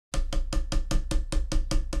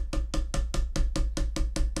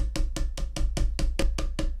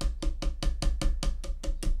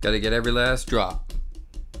Gotta get every last drop.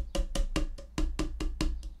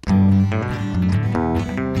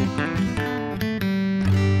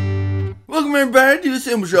 Welcome everybody to the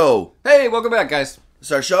Simple Show. Hey, welcome back, guys.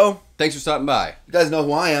 It's our show. Thanks for stopping by. You guys know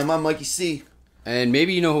who I am. I'm Mikey C. And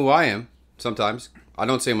maybe you know who I am sometimes. I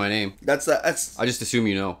don't say my name. That's I just assume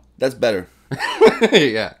you know. that's better.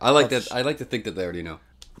 Yeah, I like that. I like to think that they already know.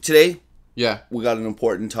 Today Yeah. we got an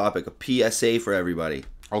important topic, a PSA for everybody.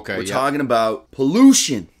 Okay. We're yeah. talking about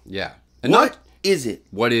pollution. Yeah. And What is it?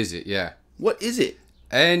 What is it? Yeah. What is it?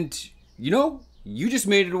 And you just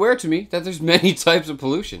made it aware to me that there's many types of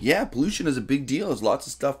pollution. Yeah, pollution is a big deal. There's lots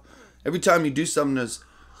of stuff. Every time you do something, there's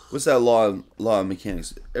what's that law of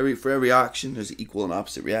mechanics? For every action, there's equal and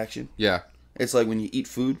opposite reaction. Yeah. It's like when you eat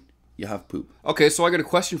food, you have poop. Okay, so I got a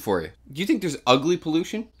question for you. Do you think there's ugly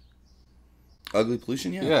pollution? Ugly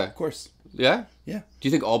pollution? Yeah, Yeah. of course. Yeah. Yeah, Do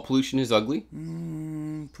you think all pollution is ugly?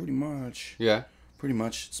 pretty much. Yeah. Pretty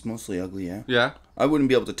much. It's mostly ugly, yeah. Yeah. I wouldn't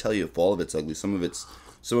be able to tell you if all of it's ugly. Some of it's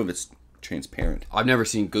transparent. I've never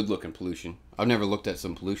seen good-looking pollution. I've never looked at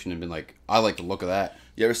some pollution and been like, I like the look of that.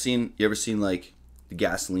 You ever seen like the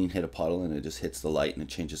gasoline hit a puddle and it just hits the light and it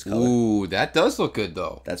changes color? Ooh, that does look good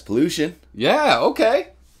though. That's pollution. Yeah. Okay.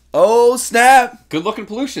 Oh snap! Good-looking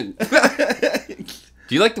pollution.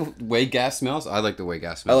 Do you like the way gas smells? I like the way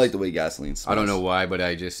gas I smells. like the way gasoline smells. I don't know why, but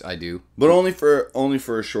I do. But only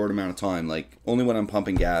for a short amount of time. Like only when I'm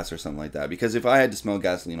pumping gas or something like that. Because if I had to smell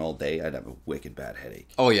gasoline all day, I'd have a wicked bad headache.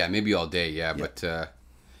 Oh yeah, maybe all day. Yeah, but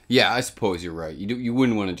yeah, I suppose you're right. You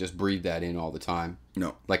wouldn't want to just breathe that in all the time.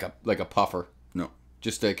 No. Like a puffer. No.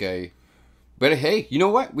 Just like a. But hey, you know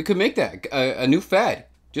what? We could make that a new fad,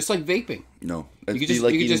 just like vaping. No. could It'd just- be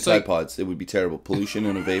like you could eating just, Tide like- Pods. It would be terrible. Pollution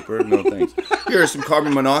and a vapor. No thanks. Here's some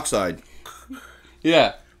carbon monoxide.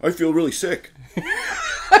 Yeah. I feel really sick.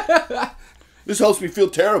 This helps me feel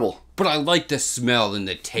terrible. But I like the smell and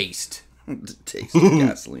the taste. The taste of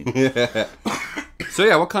gasoline. So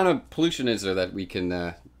yeah, what kind of pollution is there that we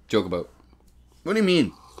can joke about? What do you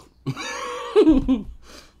mean?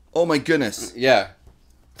 Oh my goodness. Yeah.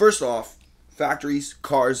 First off, factories,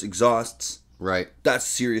 cars, exhausts. Right. That's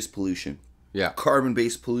serious pollution. Yeah.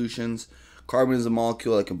 Carbon-based pollutions. Carbon is a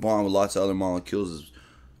molecule that can bond with lots of other molecules,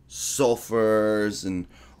 sulfurs and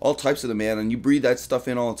all types of them, man. And you breathe that stuff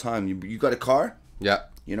in all the time. You got a car? Yeah.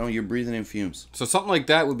 You know, you're breathing in fumes. So something like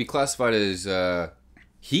that would be classified as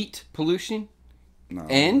heat pollution No.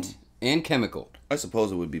 and chemical. I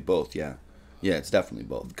suppose it would be both, yeah. Yeah, it's definitely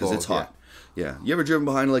both because Both, it's hot. Yeah. You ever driven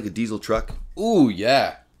behind like a diesel truck? Ooh,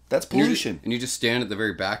 yeah. That's pollution. And you just stand at the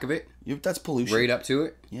very back of it, That's pollution. right up to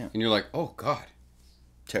it. Yeah. And you're like, oh god,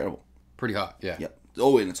 Terrible. pretty hot. Yeah. Yeah.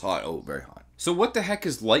 Oh, and it's hot. Oh, very hot. So what the heck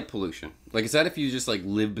is light pollution? Like, is that if you just like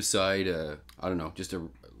live beside I don't know, just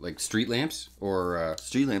like street lamps or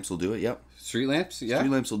Street lamps will do it. Yep. street lamps? Yeah.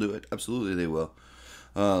 Street lamps will do it. Absolutely, they will.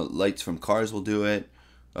 Lights from cars will do it.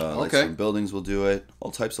 Lights Okay. from buildings will do it.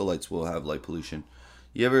 All types of lights will have light pollution.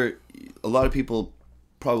 A lot of people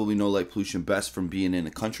probably know light pollution best from being in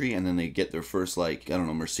a country, and then they get their first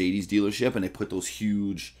Mercedes dealership, and they put those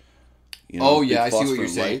huge. Oh yeah, I big see what you're phosphorescent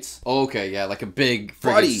saying. lights. Oh, okay, yeah, like a big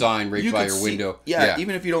friggin' Buddy, sign right you by could your see- window. Yeah,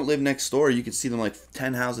 even if you don't live next door, you could see them like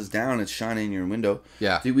 10 houses down. It's shining in your window.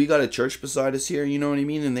 Yeah. Dude, we got a church beside us here, you know what I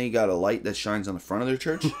mean? And they got a light that shines on the front of their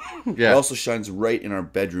church. Yeah. It also shines right in our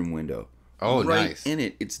bedroom window. Oh, right nice. in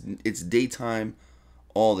it. It's daytime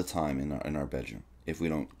all the time in our bedroom if we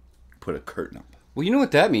don't put a curtain up. Well, you know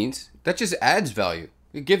what that means? That just adds value.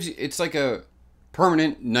 It's like a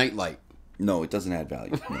permanent night light. No, it doesn't add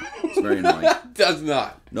value. No, it's very annoying. Does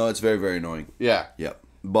not. No, it's very, very annoying. Yeah. Yep.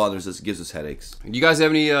 Bothers us, gives us headaches. You guys have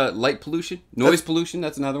any light pollution? Noise pollution?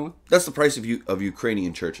 That's another one. That's the price of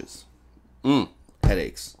Ukrainian churches.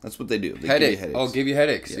 Headaches. That's what they do. They give you Headache. headaches. Oh, give you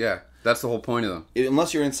headaches. Yeah. That's the whole point of them.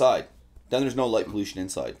 Unless you're inside. Then there's no light pollution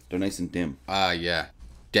inside. They're nice and dim. Yeah.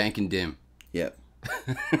 Dank and dim. Yep.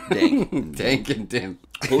 Dank. Dank and dim.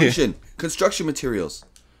 Pollution. Construction materials.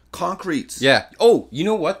 Concretes. Yeah. Oh, you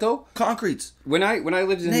know what though? Concretes. When I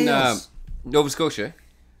lived in Nails. Nova Scotia,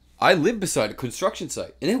 I lived beside a construction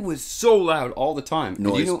site, and it was so loud all the time. And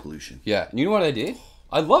Noise pollution. Yeah. And you know what I did?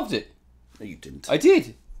 I loved it. No, you didn't. I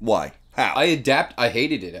did. Why? How? I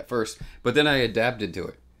hated it at first, but then I adapted to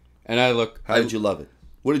it. And How did you love it?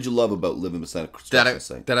 What did you love about living beside a construction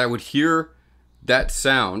site? that I would hear that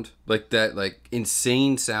sound, that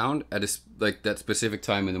insane sound at that specific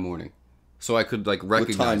time in the morning. So I could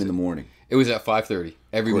recognize What time it. in the morning? It was at 5:30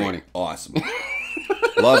 every Great. morning. Awesome.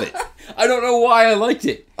 Love it. I don't know why I liked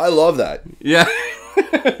it. I love that. Yeah.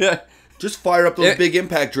 Just fire up those It- big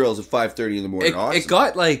impact drills at 5:30 in the morning. Awesome. It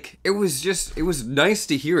got it was nice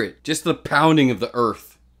to hear it. Just the pounding of the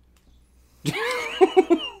earth.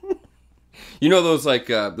 You know those like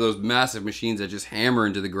those massive machines that just hammer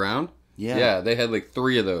into the ground? Yeah. Yeah, they had like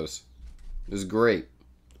 3 of those. It was great.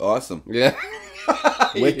 Awesome. Yeah.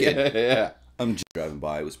 Wicked. Yeah. I'm just driving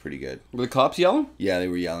by. It was pretty good. Were the cops yelling? Yeah, they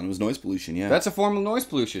were yelling. It was noise pollution, yeah. That's a form of noise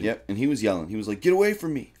pollution. Yep, and he was yelling. He was like, get away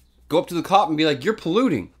from me. Go up to the cop and be like, you're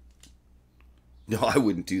polluting. No, I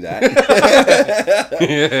wouldn't do that.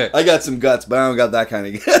 I got some guts, but I don't got that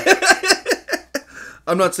kind of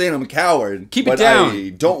I'm not saying I'm a coward. Keep it but down. I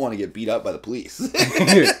don't want to get beat up by the police.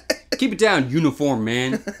 Keep it down, uniform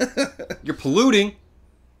man. You're polluting.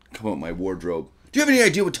 Come on, my wardrobe. Do you have any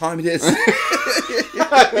idea what time it is?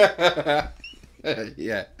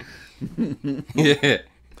 Yeah. Yeah.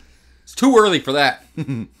 It's too early for that.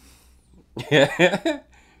 Yeah.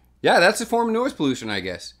 Yeah, that's a form of noise pollution, I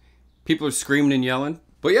guess. People are screaming and yelling.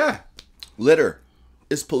 But yeah. Litter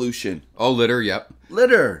is pollution. Oh, litter, yep.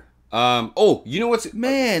 Litter. Oh, you know what's...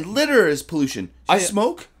 Man, litter is pollution. I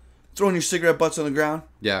Smoke? Throwing your cigarette butts on the ground?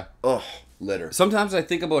 Yeah. Oh, litter. Sometimes I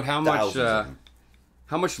think about how Thousands of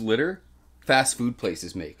them. much litter fast food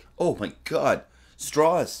places make. Oh my god.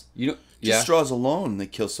 Straws. You know... Just Yeah. straws alone, they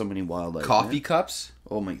kill so many wildlife. Coffee man. cups.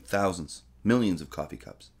 Oh my, thousands. Millions of coffee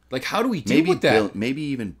cups. Like, how do we deal with that? Maybe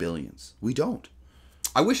even billions. We don't.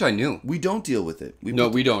 I wish I knew. We don't deal with it. No,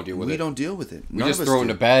 we don't deal with it. We don't deal with it. We just throw it in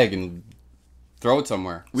a bag and throw it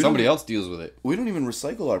somewhere. Somebody else deals with it. We don't even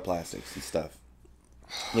recycle our plastics and stuff.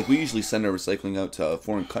 Like, we usually send our recycling out to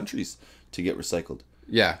foreign countries to get recycled.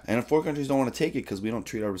 Yeah. And if foreign countries don't want to take it because we don't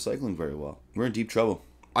treat our recycling very well, we're in deep trouble.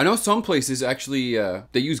 I know some places actually,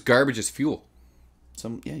 they use garbage as fuel.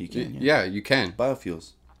 Yeah, you can. Yeah, you can.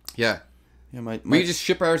 Biofuels. Yeah. Yeah, my We just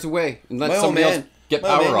ship ours away and let my old somebody man else get my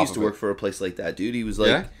power old man off used of to it. work for a place like that, dude. He was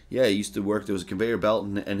like, yeah, he used to work. There was a conveyor belt,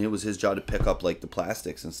 and it was his job to pick up like the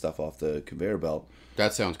plastics and stuff off the conveyor belt.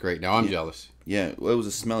 That sounds great. Now I'm jealous. Yeah, well, it was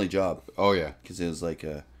a smelly job Oh, yeah. because it was like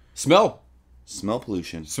a Smell. smell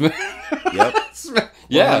pollution. Smell. Yep,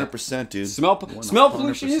 Yeah. 100%, dude. Smell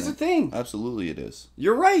pollution is a 100%. thing. Absolutely, it is.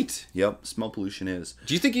 You're right. Yep, smell pollution is.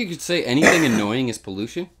 Do you think you could say anything annoying is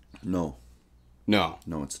pollution? No, No.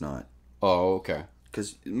 it's not. Oh, okay.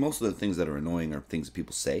 Because most of the things that are annoying are things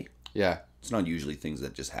people say. Yeah. It's not usually things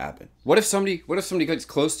that just happen. What if somebody gets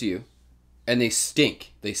close to you and they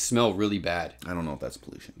stink? They smell really bad. I don't know if that's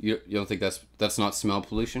pollution. You don't think that's not smell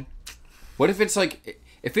pollution? What if it's like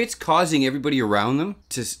if it's causing everybody around them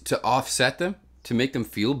to offset them, to make them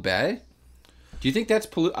feel bad? Do you think that's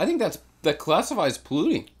I think that classifies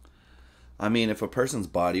polluting. I mean, if a person's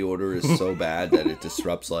body odor is so bad that it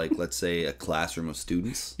disrupts, like, let's say, a classroom of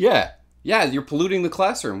students, Yeah. Yeah, you're polluting the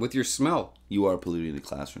classroom with your smell. you are polluting the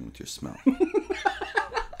classroom with your smell.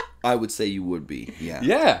 I would say you would be, yeah.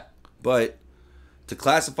 Yeah. But to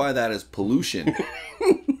classify that as pollution,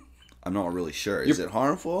 I'm not really sure. Is it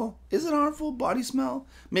harmful? Is it harmful? Body smell?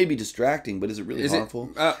 Maybe distracting, but is it really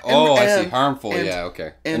harmful? I see. Harmful. and- yeah,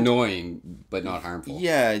 okay. and- Annoying, but not harmful.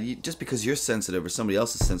 Yeah, just because you're sensitive or somebody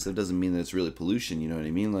else is sensitive doesn't mean that it's really pollution. You know what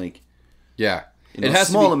I mean? Like, Yeah. you know, It has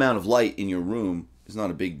a small to be amount of light in your room is not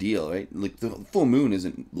a big deal, right? Like, the full moon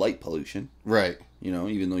isn't light pollution, right, you know,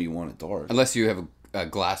 even though you want it dark. unless you have a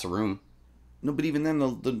glass room. No, but even then,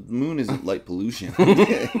 the moon isn't light pollution.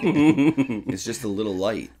 It's just a little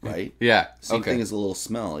light, right? Yeah. Same okay. thing as a little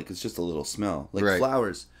smell. Like, it's just a little smell. Like Right.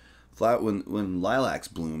 flowers. When lilacs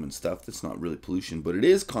bloom and stuff, that's not really pollution, but it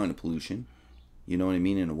is kind of pollution. You know what I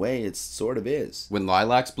mean? In a way, it sort of is. When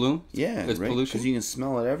lilacs bloom, Yeah, it's right? pollution. Because you can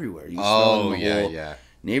smell it everywhere. You can smell it in the whole yeah.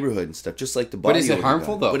 neighborhood and stuff, just like the body But is it odor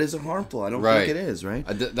harmful, guy. though? But is it harmful? I don't Right. think it is, right?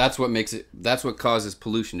 That's what makes it. That's what causes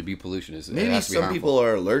pollution to be pollution. Is it Maybe has to be some harmful. people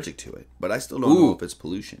are allergic to it, but I still don't know Ooh. if it's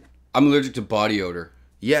pollution. I'm allergic to body odor.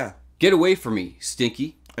 Yeah, Get away from me,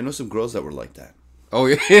 stinky. I know some girls that were like that. Oh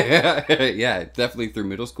yeah, yeah, definitely through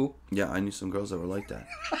middle school. Yeah, I knew some girls that were like that.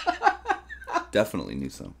 Definitely knew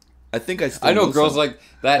some. I think I still I know girls some. like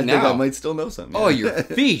that I now. think I might still know some. Oh, yeah. your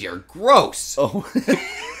feet are gross. Oh.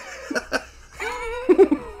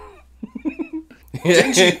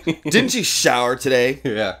 Didn't you shower today?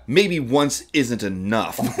 Yeah. Maybe once isn't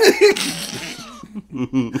enough.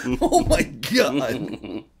 Oh my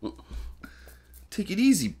god. Take it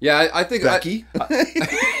easy, Yeah, I think Becky.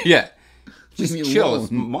 yeah. Just Leave me chill. alone.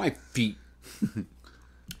 It's my feet.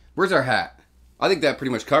 Where's our hat? I think that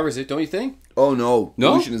pretty much covers it, don't you think? Oh no.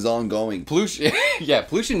 No? Pollution is ongoing. Pollution, yeah,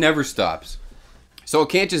 pollution never stops. So it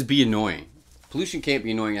can't just be annoying. Pollution can't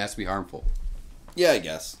be annoying. It has to be harmful. Yeah, I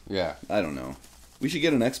guess. Yeah. I don't know. We should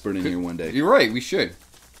get an expert in here one day. You're right. We should.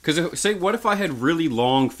 Because say, what if I had really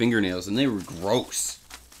long fingernails and they were gross,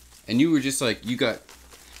 and you were just like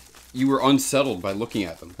you were unsettled by looking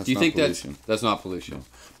at them? That's Do you not think pollution. that's not pollution?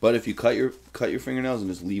 But if you cut your fingernails and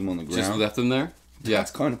just leave them on the ground, Just left them there. Yeah.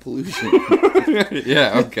 That's kind of pollution.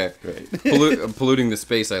 Yeah, okay. Right. Polluting the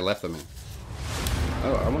space I left them in.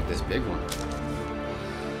 Oh, I want this big one.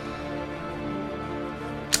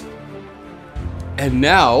 And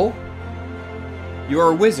now,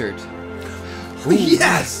 you're a wizard.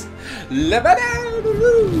 Yes!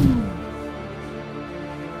 Labadoo!